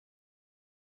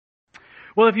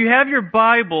Well, if you have your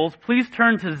Bibles, please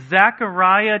turn to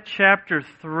Zechariah chapter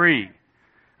 3.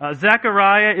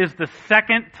 Zechariah is the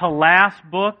second to last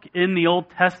book in the Old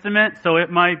Testament, so it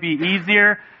might be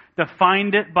easier to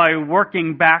find it by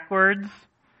working backwards.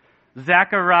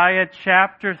 Zechariah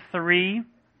chapter 3.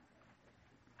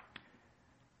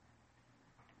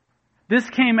 This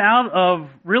came out of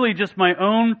really just my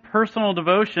own personal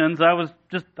devotions.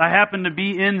 I happened to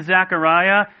be in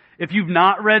Zechariah. If you've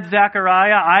not read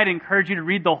Zechariah, I'd encourage you to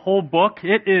read the whole book.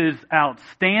 It is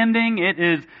outstanding. It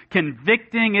is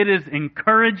convicting. It is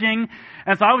encouraging.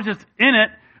 And so I was just in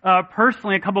it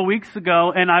personally a couple of weeks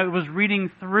ago, and I was reading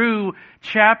through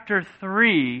chapter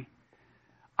 3.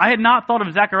 I had not thought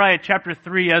of Zechariah chapter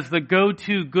 3 as the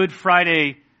go-to Good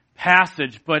Friday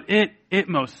passage, but it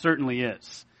most certainly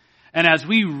is. And as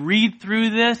we read through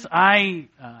this, I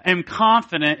am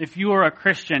confident if you are a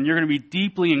Christian, you're going to be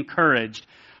deeply encouraged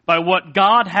by what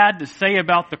God had to say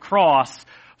about the cross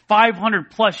 500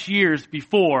 plus years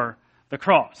before the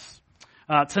cross.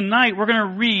 Tonight we're going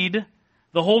to read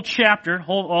the whole chapter,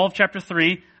 all of chapter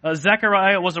 3.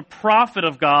 Zechariah was a prophet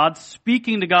of God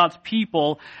speaking to God's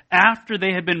people after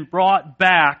they had been brought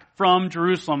back from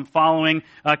Jerusalem following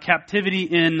captivity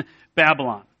in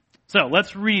Babylon. So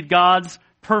let's read God's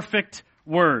perfect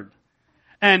word.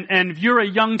 And if you're a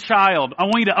young child, I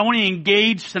want you to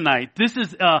engage tonight. This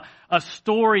is a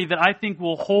story that I think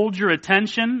will hold your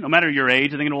attention, no matter your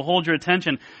age. I think it will hold your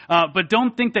attention. But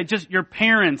don't think that just your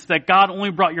parents, that God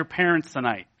only brought your parents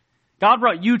tonight. God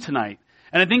brought you tonight.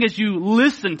 And I think as you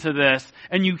listen to this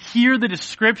and you hear the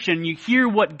description, you hear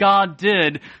what God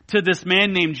did to this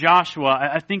man named Joshua,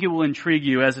 I think it will intrigue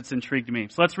you as it's intrigued me.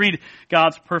 So let's read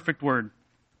God's perfect word.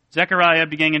 Zechariah,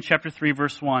 beginning in chapter 3,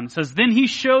 verse 1, says, "Then he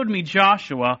showed me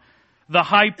Joshua, the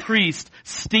high priest,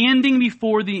 standing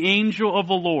before the angel of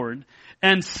the Lord,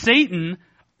 and Satan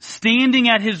standing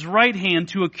at his right hand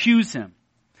to accuse him.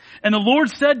 And the Lord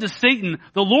said to Satan,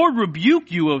 'The Lord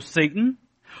rebuke you, O Satan.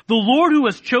 The Lord who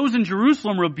has chosen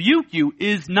Jerusalem rebuke you.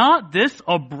 Is not this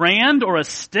a brand or a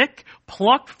stick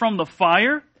plucked from the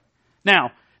fire?'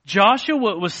 Now,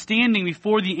 Joshua was standing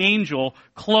before the angel,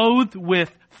 clothed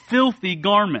with filthy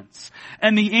garments.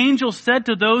 And the angel said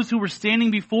to those who were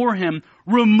standing before him,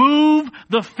 'Remove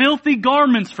the filthy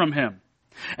garments from him.'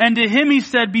 And to him he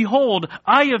said, 'Behold,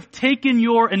 I have taken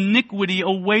your iniquity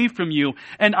away from you,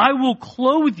 and I will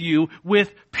clothe you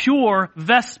with pure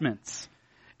vestments.'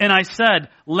 And I said,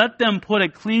 'Let them put a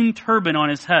clean turban on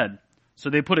his head.' So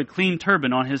they put a clean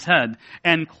turban on his head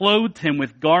and clothed him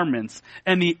with garments.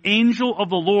 And the angel of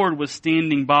the Lord was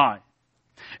standing by.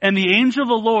 And the angel of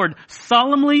the Lord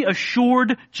solemnly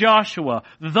assured Joshua,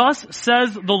 'Thus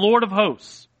says the Lord of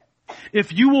hosts,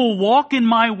 if you will walk in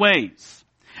my ways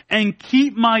and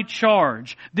keep my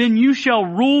charge, then you shall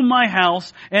rule my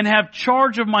house and have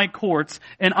charge of my courts,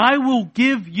 and I will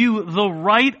give you the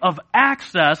right of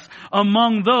access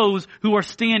among those who are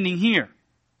standing here.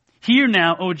 Hear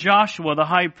now, O Joshua the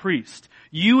high priest,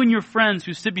 you and your friends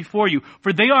who sit before you,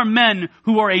 for they are men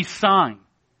who are a sign.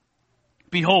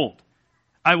 Behold,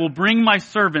 I will bring my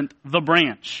servant the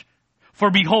branch.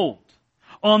 For behold,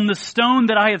 on the stone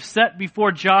that I have set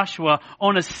before Joshua,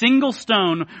 on a single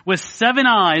stone with 7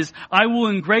 eyes, I will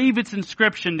engrave its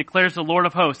inscription, declares the Lord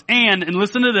of hosts. And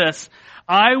listen to this,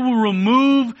 I will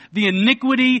remove the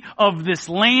iniquity of this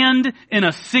land in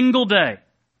a single day.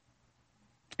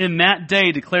 In that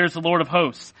day, declares the Lord of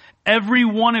hosts, every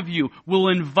one of you will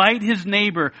invite his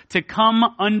neighbor to come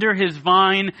under his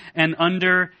vine and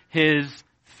under his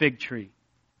fig tree."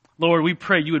 Lord, we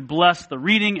pray you would bless the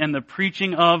reading and the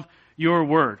preaching of your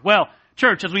word. Well,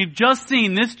 church, as we've just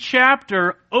seen, this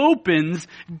chapter opens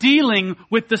dealing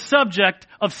with the subject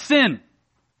of sin.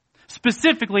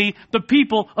 Specifically, the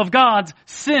people of God's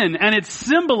sin. And it's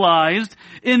symbolized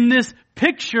in this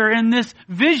picture, in this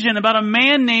vision about a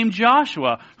man named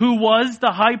Joshua, who was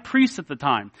the high priest at the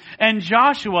time. And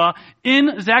Joshua,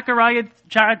 in Zechariah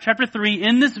chapter 3,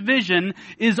 in this vision,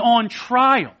 is on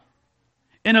trial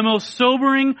in a most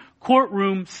sobering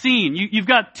courtroom scene. You've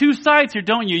got two sides here,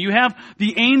 don't you? You have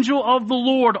the angel of the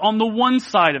Lord on the one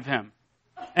side of him,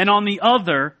 and on the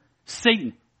other,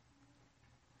 Satan.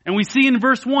 And we see in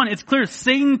verse 1, it's clear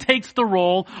Satan takes the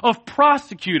role of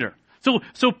prosecutor.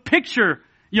 So picture,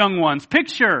 young ones,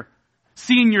 picture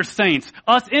senior saints,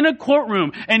 us in a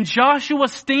courtroom, and Joshua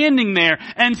standing there,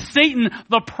 and Satan,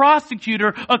 the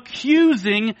prosecutor,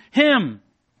 accusing him.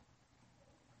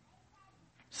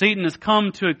 Satan has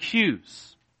come to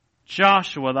accuse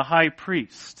Joshua, the high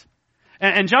priest.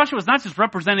 And Joshua is not just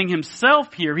representing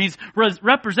himself here. He's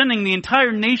representing the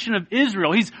entire nation of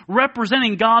Israel. He's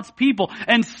representing God's people.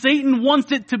 And Satan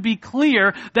wants it to be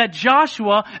clear that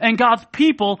Joshua and God's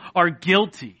people are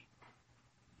guilty.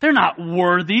 They're not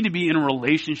worthy to be in a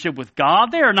relationship with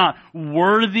God. They are not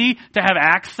worthy to have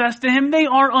access to Him. They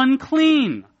are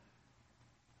unclean.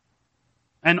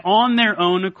 And on their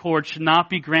own accord should not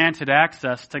be granted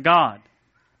access to God.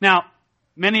 Now,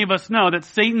 many of us know that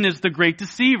Satan is the great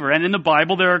deceiver, and in the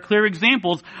Bible there are clear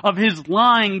examples of his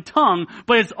lying tongue,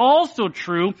 but it's also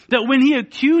true that when he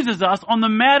accuses us on the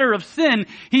matter of sin,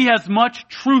 he has much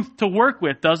truth to work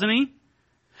with, doesn't he?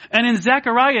 And in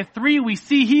Zechariah 3 we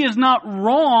see he is not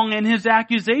wrong in his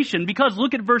accusation, because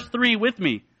look at verse 3 with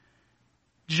me.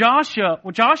 Joshua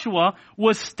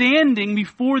was standing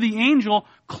before the angel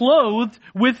clothed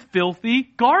with filthy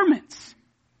garments.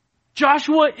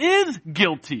 Joshua is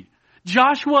guilty.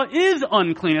 Joshua is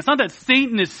unclean. It's not that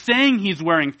Satan is saying he's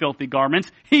wearing filthy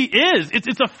garments. He is.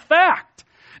 It's a fact.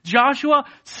 Joshua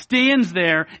stands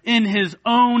there in his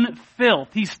own filth.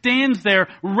 He stands there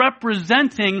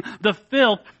representing the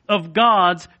filth of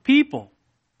God's people.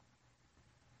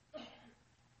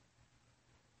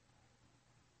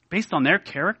 Based on their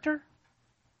character?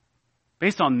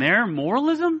 Based on their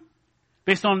moralism?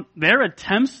 Based on their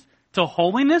attempts to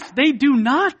holiness? They do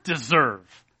not deserve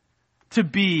to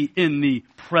be in the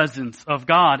presence of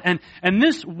God. And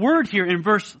this word here in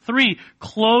verse 3,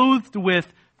 clothed with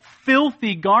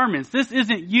filthy garments. This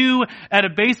isn't you at a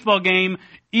baseball game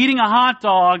eating a hot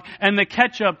dog and the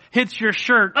ketchup hits your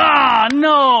shirt.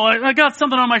 No, I got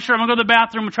something on my shirt. I'm going to go to the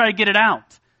bathroom and try to get it out.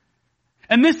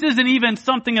 And this isn't even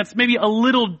something that's maybe a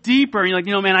little deeper. You're like,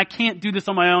 man, I can't do this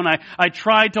on my own. I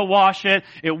tried to wash it.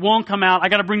 It won't come out. I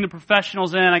got to bring the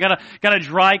professionals in. I got to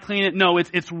dry clean it. No,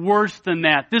 it's worse than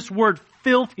that. This word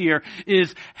filth here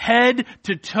is head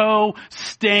to toe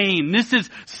stain. This is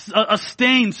a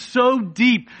stain so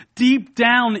deep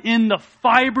down in the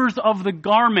fibers of the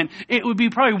garment. It would be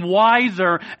probably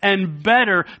wiser and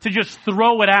better to just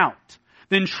throw it out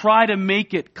than try to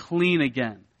make it clean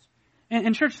again.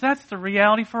 And church, that's the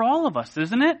reality for all of us,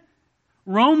 isn't it?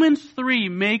 Romans 3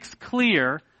 makes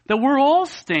clear that we're all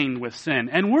stained with sin,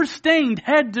 and we're stained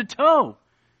head to toe.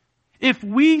 If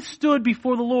we stood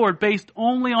before the Lord based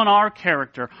only on our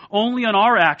character, only on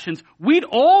our actions, we'd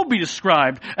all be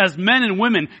described as men and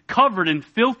women covered in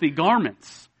filthy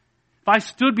garments. If I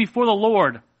stood before the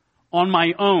Lord on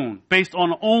my own, based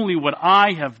on only what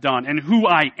I have done and who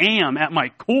I am at my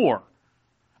core,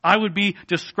 I would be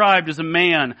described as a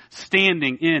man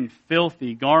standing in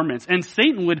filthy garments. And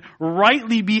Satan would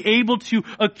rightly be able to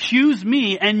accuse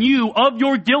me and you of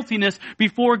your guiltiness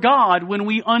before God when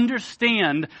we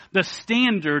understand the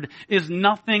standard is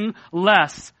nothing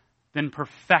less than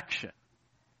perfection.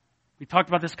 We talked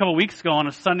about this a couple weeks ago on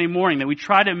a Sunday morning, that we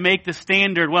try to make the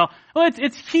standard,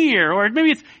 it's here, or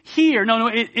maybe it's here. No,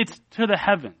 it's to the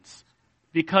heavens,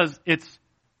 because it's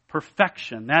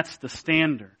perfection. That's the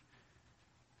standard.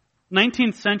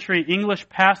 19th century English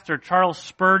pastor Charles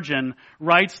Spurgeon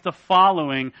writes the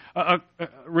following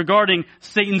regarding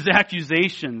Satan's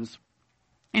accusations.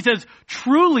 He says,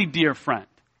 "Truly, dear friend,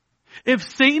 if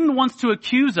Satan wants to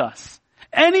accuse us,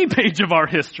 any page of our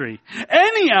history,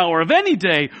 any hour of any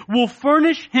day will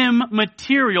furnish him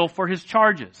material for his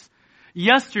charges.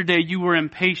 Yesterday you were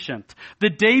impatient. The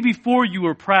day before you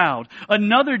were proud.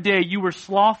 Another day you were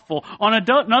slothful. On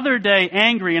another day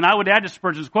angry." And I would add to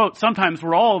Spurgeon's quote, sometimes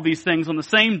we're all of these things on the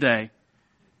same day.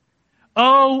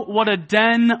 "Oh, what a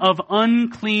den of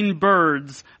unclean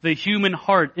birds the human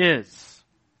heart is.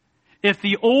 If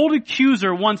the old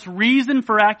accuser wants reason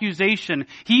for accusation,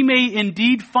 he may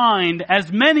indeed find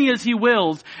as many as he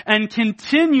wills and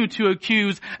continue to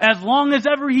accuse as long as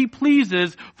ever he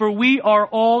pleases, for we are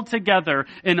altogether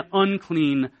an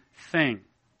unclean thing."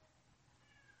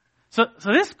 So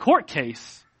this court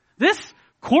case, this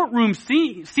courtroom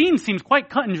scene seems quite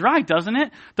cut and dry, doesn't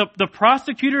it? The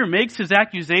prosecutor makes his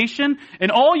accusation,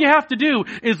 and all you have to do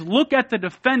is look at the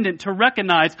defendant to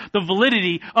recognize the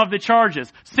validity of the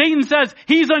charges. Satan says,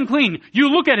 he's unclean. You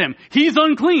look at him. He's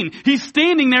unclean. He's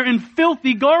standing there in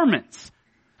filthy garments.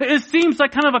 It seems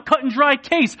like kind of a cut and dry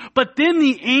case, but then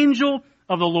the angel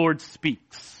of the Lord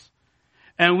speaks.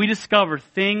 And we discover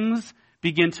things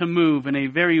begin to move in a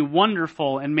very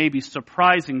wonderful and maybe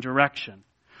surprising direction.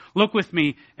 Look with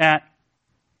me at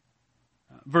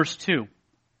verse 2.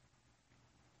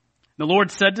 "The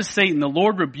Lord said to Satan, the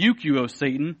Lord rebuke you, O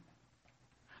Satan.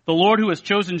 The Lord who has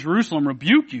chosen Jerusalem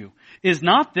rebuke you. Is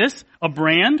not this a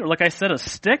brand, or like I said, a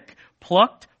stick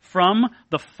plucked from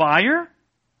the fire?"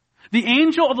 The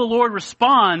angel of the Lord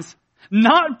responds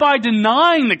not by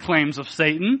denying the claims of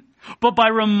Satan, but by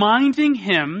reminding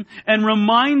him and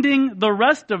reminding the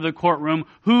rest of the courtroom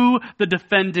who the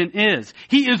defendant is.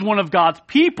 He is one of God's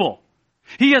people.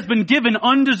 He has been given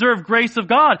undeserved grace of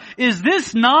God. Is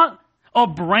this not a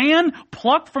brand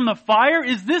plucked from the fire?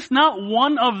 Is this not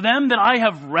one of them that I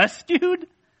have rescued?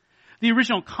 The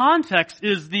original context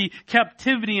is the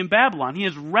captivity in Babylon. He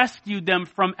has rescued them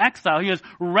from exile. He has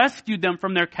rescued them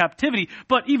from their captivity.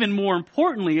 But even more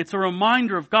importantly, it's a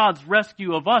reminder of God's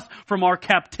rescue of us from our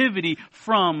captivity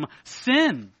from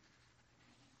sin.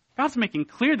 God's making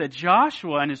clear that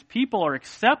Joshua and his people are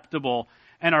acceptable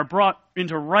and are brought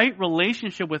into right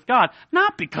relationship with God,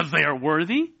 not because they are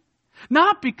worthy,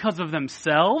 not because of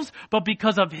themselves, but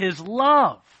because of his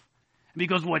love.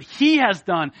 Because what he has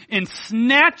done in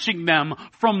snatching them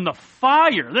from the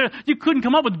fire. You couldn't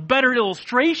come up with better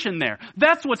illustration there.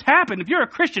 That's what's happened. If you're a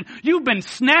Christian, you've been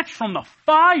snatched from the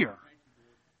fire.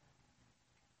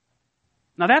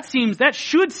 Now that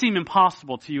should seem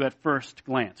impossible to you at first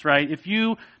glance, right? If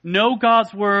you know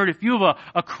God's Word, if you have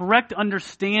a correct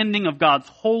understanding of God's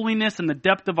holiness and the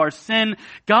depth of our sin,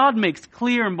 God makes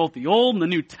clear in both the Old and the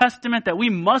New Testament that we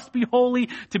must be holy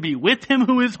to be with Him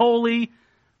who is holy.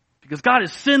 Because God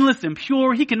is sinless and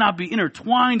pure, He cannot be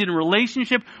intertwined in a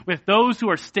relationship with those who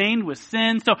are stained with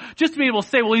sin. So just to be able to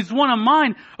say, well, He's one of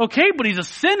mine, okay, but He's a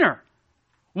sinner.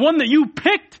 One that you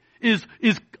picked is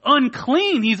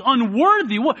unclean. He's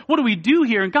unworthy. What do we do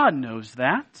here? And God knows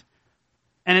that.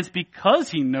 And it's because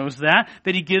He knows that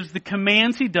He gives the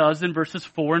commands He does in verses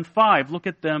 4 and 5. Look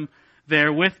at them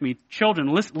there with me. Children,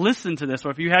 listen to this.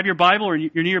 Or if you have your Bible or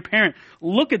you're near your parent,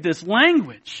 look at this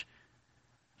language.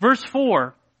 Verse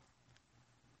 4.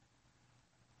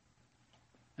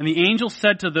 And the angel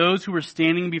said to those who were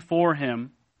standing before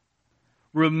him,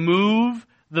 remove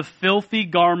the filthy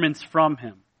garments from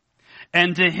him.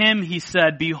 And to him he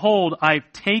said, behold,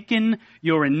 I've taken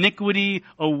your iniquity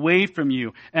away from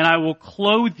you, and I will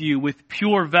clothe you with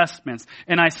pure vestments.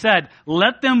 And I said,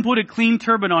 let them put a clean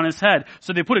turban on his head.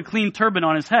 So they put a clean turban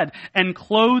on his head and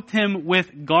clothed him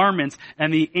with garments.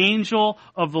 And the angel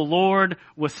of the Lord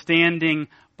was standing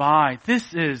by.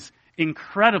 This is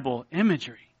incredible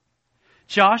imagery.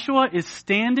 Joshua is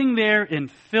standing there in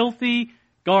filthy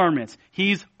garments.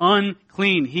 He's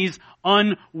unclean. He's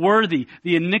unworthy.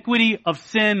 The iniquity of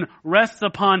sin rests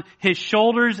upon his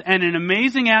shoulders, and in an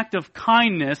amazing act of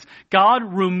kindness, God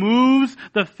removes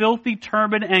the filthy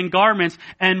turban and garments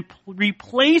and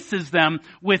replaces them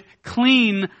with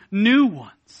clean new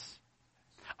ones.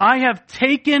 I have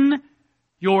taken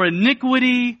your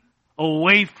iniquity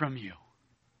away from you.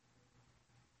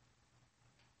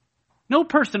 No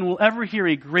person will ever hear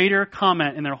a greater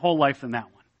comment in their whole life than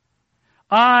that one.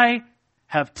 I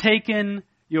have taken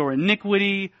your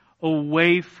iniquity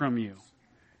away from you.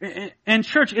 And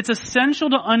church, it's essential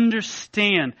to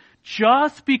understand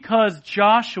just because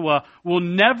Joshua will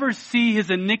never see his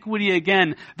iniquity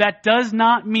again, that does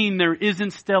not mean there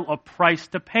isn't still a price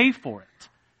to pay for it.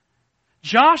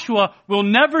 Joshua will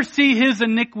never see his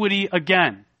iniquity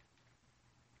again.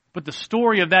 But the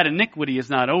story of that iniquity is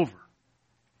not over.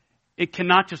 It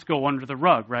cannot just go under the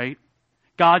rug, right?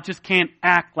 God just can't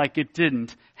act like it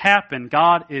didn't happen.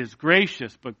 God is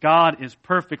gracious, but God is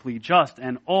perfectly just,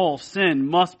 and all sin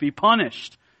must be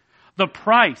punished. The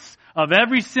price of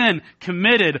every sin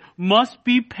committed must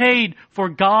be paid for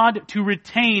God to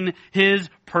retain His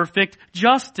perfect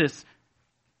justice.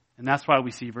 And that's why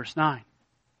we see verse 9.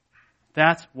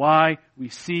 That's why we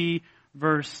see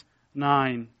verse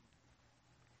 9.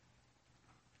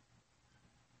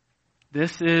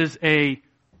 This is a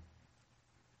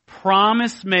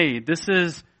promise made.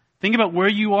 Think about where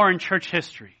you are in church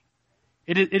history.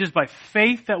 It is by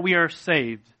faith that we are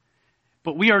saved.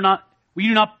 But we do not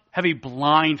have a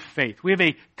blind faith. We have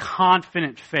a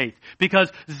confident faith.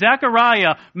 Because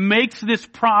Zechariah makes this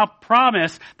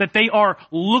promise that they are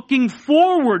looking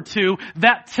forward to,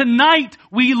 that tonight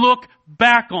we look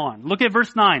back on. Look at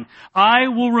verse 9. I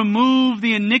will remove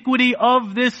the iniquity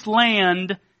of this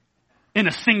land in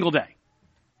a single day.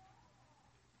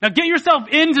 Now get yourself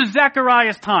into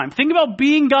Zechariah's time. Think about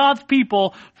being God's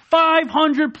people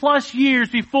 500 plus years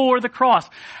before the cross.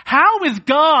 How is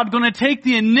God going to take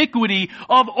the iniquity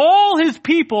of all His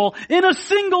people in a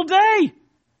single day? I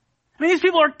mean, these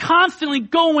people are constantly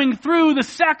going through the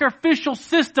sacrificial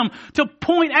system to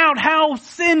point out how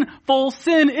sinful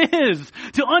sin is,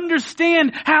 to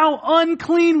understand how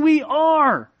unclean we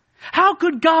are. How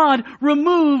could God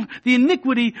remove the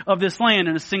iniquity of this land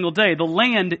in a single day? The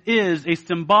land is a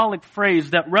symbolic phrase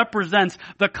that represents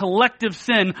the collective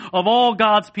sin of all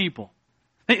God's people.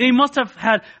 They must have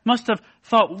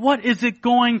thought, what is it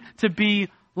going to be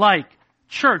like?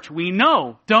 Church, we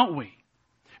know, don't we?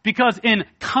 Because in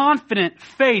confident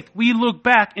faith, we look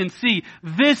back and see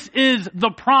this is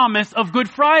the promise of Good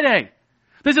Friday.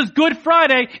 This is Good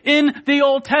Friday in the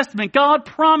Old Testament. God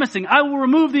promising, I will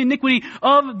remove the iniquity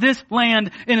of this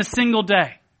land in a single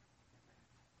day.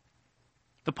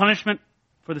 The punishment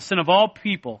for the sin of all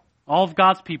people, all of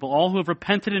God's people, all who have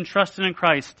repented and trusted in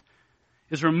Christ,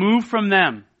 is removed from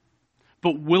them,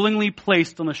 but willingly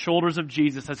placed on the shoulders of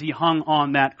Jesus as he hung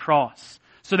on that cross,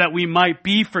 so that we might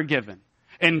be forgiven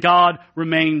and God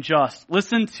remain just.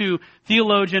 Listen to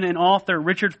theologian and author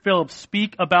Richard Phillips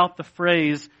speak about the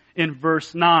phrase in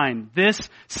verse 9. This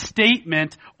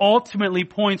statement ultimately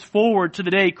points forward to the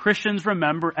day Christians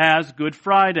remember as Good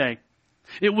Friday.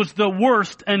 It was the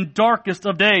worst and darkest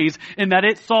of days in that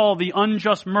it saw the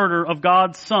unjust murder of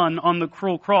God's Son on the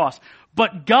cruel cross.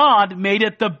 But God made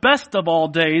it the best of all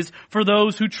days for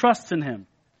those who trust in Him.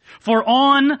 For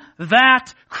on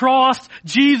that cross,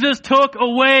 Jesus took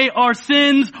away our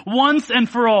sins once and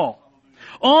for all.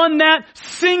 On that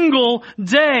single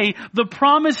day, the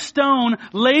promised stone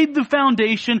laid the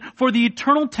foundation for the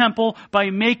eternal temple by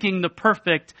making the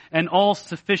perfect and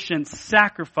all-sufficient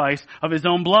sacrifice of His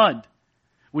own blood,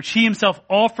 which He Himself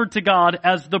offered to God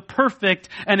as the perfect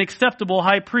and acceptable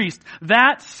high priest.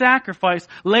 That sacrifice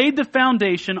laid the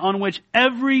foundation on which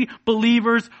every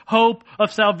believer's hope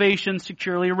of salvation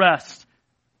securely rests.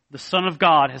 The Son of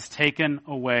God has taken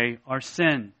away our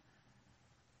sin.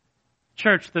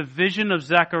 Church, the vision of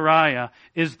Zechariah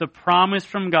is the promise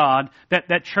from God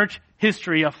that church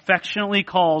history affectionately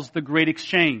calls the Great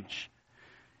Exchange.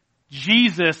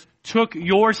 Jesus took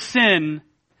your sin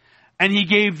and He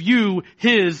gave you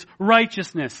His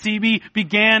righteousness. CB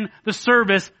began the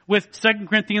service with 2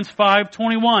 Corinthians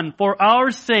 5:21. For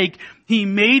our sake, He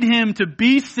made Him to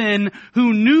be sin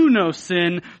who knew no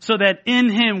sin, so that in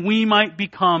Him we might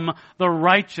become the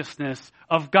righteousness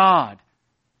of God.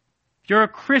 If you're a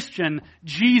Christian,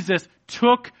 Jesus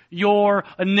took your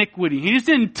iniquity. He just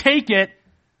didn't take it.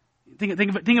 Think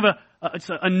of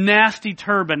a nasty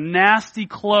turban, nasty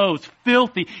clothes,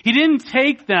 filthy. He didn't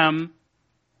take them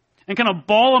and kind of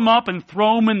ball them up and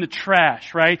throw them in the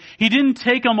trash, right? He didn't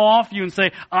take them off you and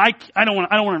say, I don't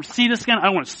want to see this again. I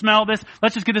don't want to smell this.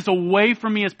 Let's just get this away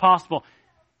from me as possible.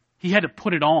 He had to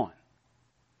put it on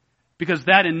because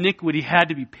that iniquity had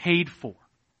to be paid for.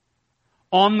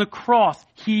 On the cross,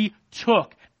 He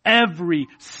took every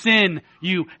sin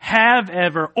you have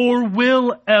ever or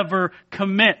will ever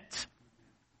commit.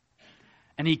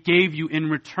 And He gave you in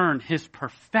return His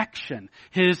perfection,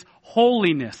 His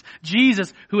holiness.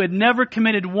 Jesus, who had never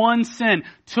committed one sin,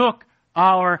 took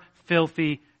our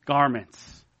filthy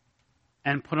garments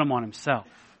and put them on Himself.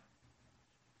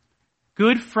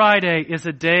 Good Friday is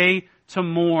a day to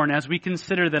mourn as we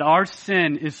consider that our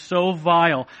sin is so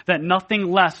vile that nothing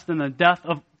less than the death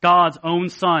of God's own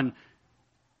Son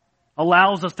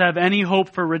allows us to have any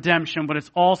hope for redemption, but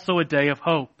it's also a day of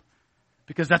hope.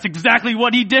 Because that's exactly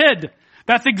what He did.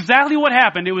 That's exactly what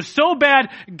happened. It was so bad,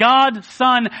 God's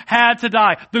Son had to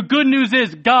die. The good news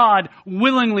is God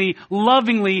willingly,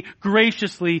 lovingly,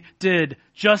 graciously did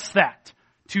just that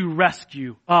to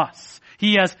rescue us.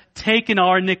 He has taken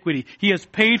our iniquity. He has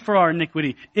paid for our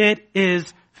iniquity. It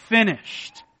is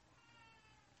finished.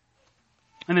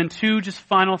 And then two just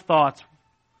final thoughts.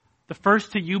 The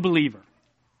first to you, believer.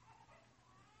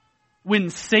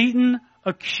 When Satan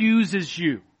accuses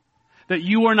you that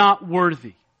you are not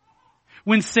worthy,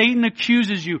 when Satan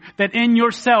accuses you that in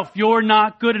yourself you're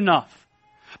not good enough,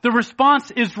 the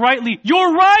response is rightly,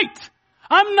 you're right!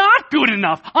 I'm not good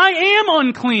enough. I am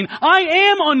unclean. I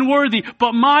am unworthy.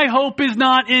 But my hope is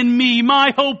not in me.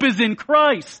 My hope is in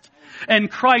Christ.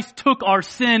 And Christ took our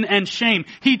sin and shame.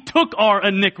 He took our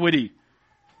iniquity.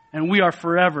 And we are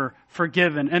forever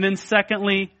forgiven. And then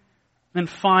secondly, and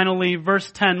finally, verse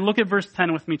 10. Look at verse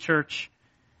 10 with me, church.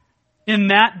 In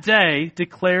that day,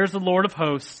 declares the Lord of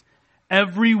hosts,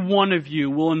 every one of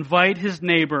you will invite his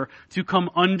neighbor to come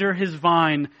under his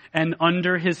vine and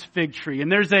under his fig tree. And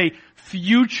there's a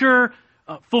future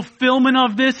fulfillment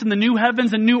of this in the new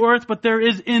heavens and new earth, but there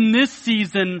is in this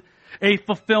season a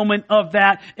fulfillment of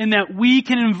that in that we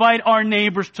can invite our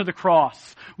neighbors to the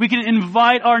cross. We can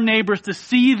invite our neighbors to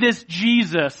see this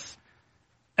Jesus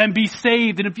and be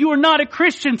saved. And if you are not a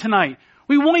Christian tonight,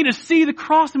 we want you to see the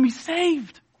cross and be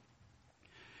saved.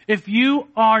 If you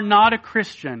are not a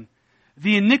Christian,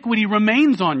 the iniquity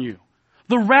remains on you.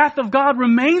 The wrath of God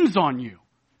remains on you.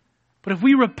 But if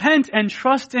we repent and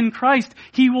trust in Christ,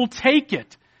 He will take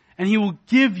it and He will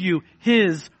give you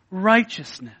His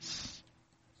righteousness.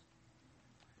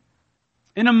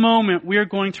 In a moment, we are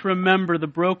going to remember the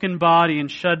broken body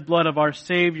and shed blood of our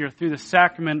Savior through the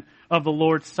sacrament of the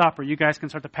Lord's Supper. You guys can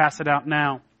start to pass it out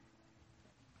now.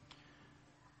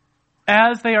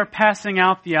 as they are passing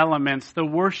out the elements, the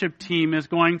worship team is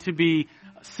going to be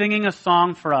singing a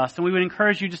song for us. And we would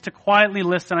encourage you just to quietly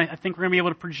listen. I think we're going to be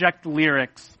able to project the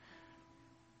lyrics.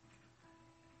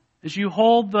 As you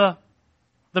hold the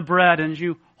bread and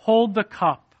you hold the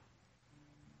cup,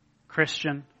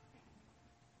 Christian,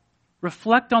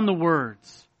 reflect on the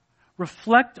words.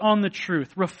 Reflect on the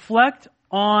truth. Reflect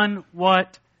on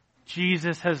what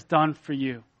Jesus has done for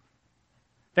you.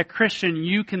 That, Christian,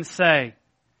 you can say,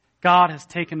 God has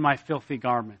taken my filthy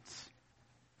garments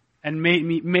and made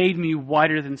me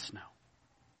whiter than snow.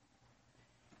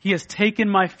 He has taken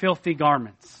my filthy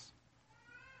garments.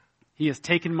 He has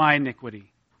taken my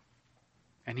iniquity.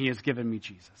 And He has given me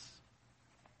Jesus.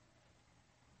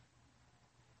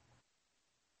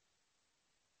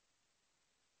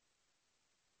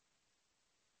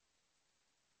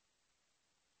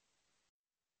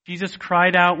 Jesus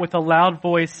cried out with a loud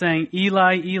voice, saying,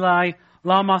 Eli, Eli,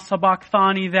 lama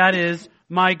sabachthani, that is,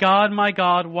 my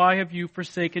God, why have you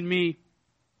forsaken me?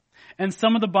 And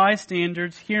some of the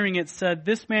bystanders, hearing it, said,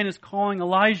 this man is calling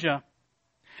Elijah.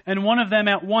 And one of them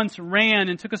at once ran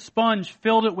and took a sponge,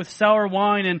 filled it with sour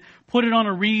wine, and put it on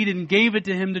a reed and gave it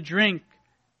to him to drink.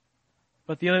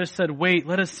 But the others said, wait,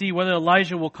 let us see whether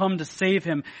Elijah will come to save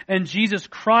him. And Jesus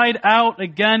cried out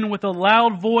again with a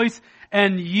loud voice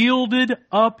and yielded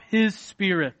up His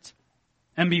spirit.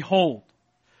 And behold,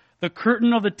 the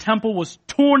curtain of the temple was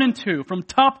torn in two from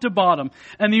top to bottom,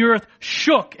 and the earth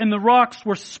shook and the rocks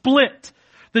were split.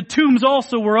 The tombs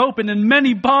also were opened, and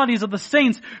many bodies of the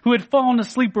saints who had fallen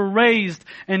asleep were raised.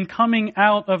 And coming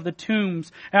out of the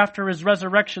tombs after His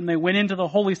resurrection, they went into the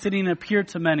holy city and appeared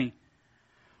to many.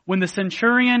 When the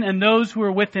centurion and those who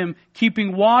were with him,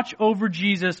 keeping watch over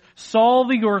Jesus, saw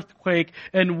the earthquake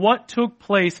and what took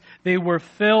place, they were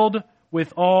filled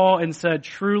with awe and said,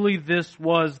 truly this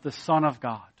was the Son of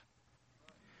God.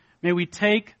 May we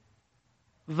take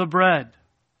the bread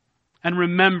and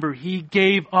remember He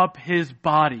gave up His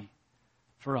body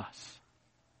for us.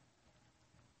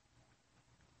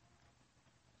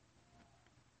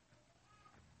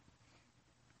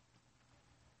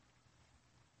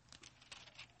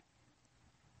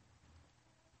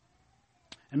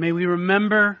 And may we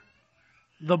remember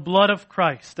the blood of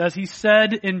Christ. As He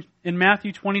said in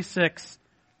Matthew 26,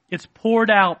 it's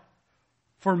poured out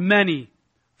for many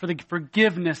for the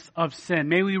forgiveness of sin.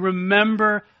 May we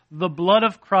remember the blood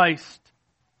of Christ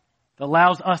that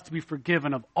allows us to be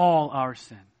forgiven of all our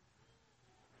sin.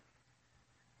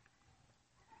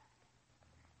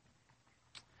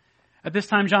 At this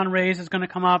time, John Reyes is going to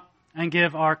come up and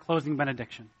give our closing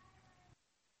benediction.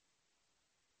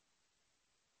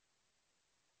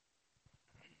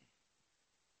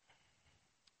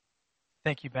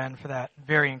 Thank you, Ben, for that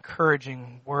very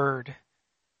encouraging word.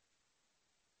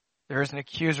 There is an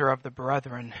accuser of the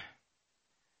brethren,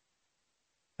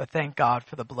 but thank God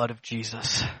for the blood of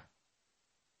Jesus.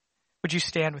 Would you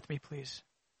stand with me, please?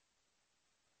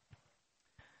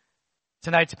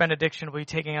 Tonight's benediction will be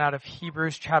taken out of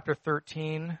Hebrews chapter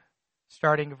 13,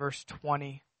 starting verse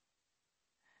 20.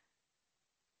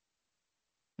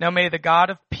 Now may the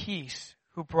God of peace,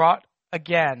 who brought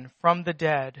again from the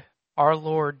dead our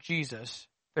Lord Jesus,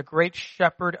 the great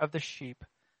shepherd of the sheep,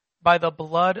 by the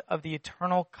blood of the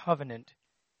eternal covenant,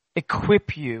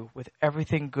 equip you with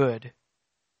everything good,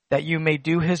 that you may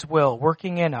do His will,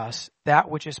 working in us that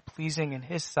which is pleasing in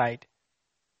His sight,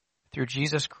 through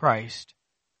Jesus Christ,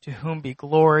 to whom be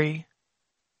glory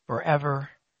forever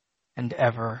and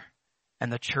ever.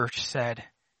 And the church said,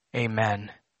 Amen.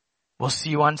 We'll see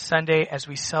you on Sunday as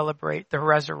we celebrate the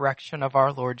resurrection of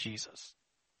our Lord Jesus.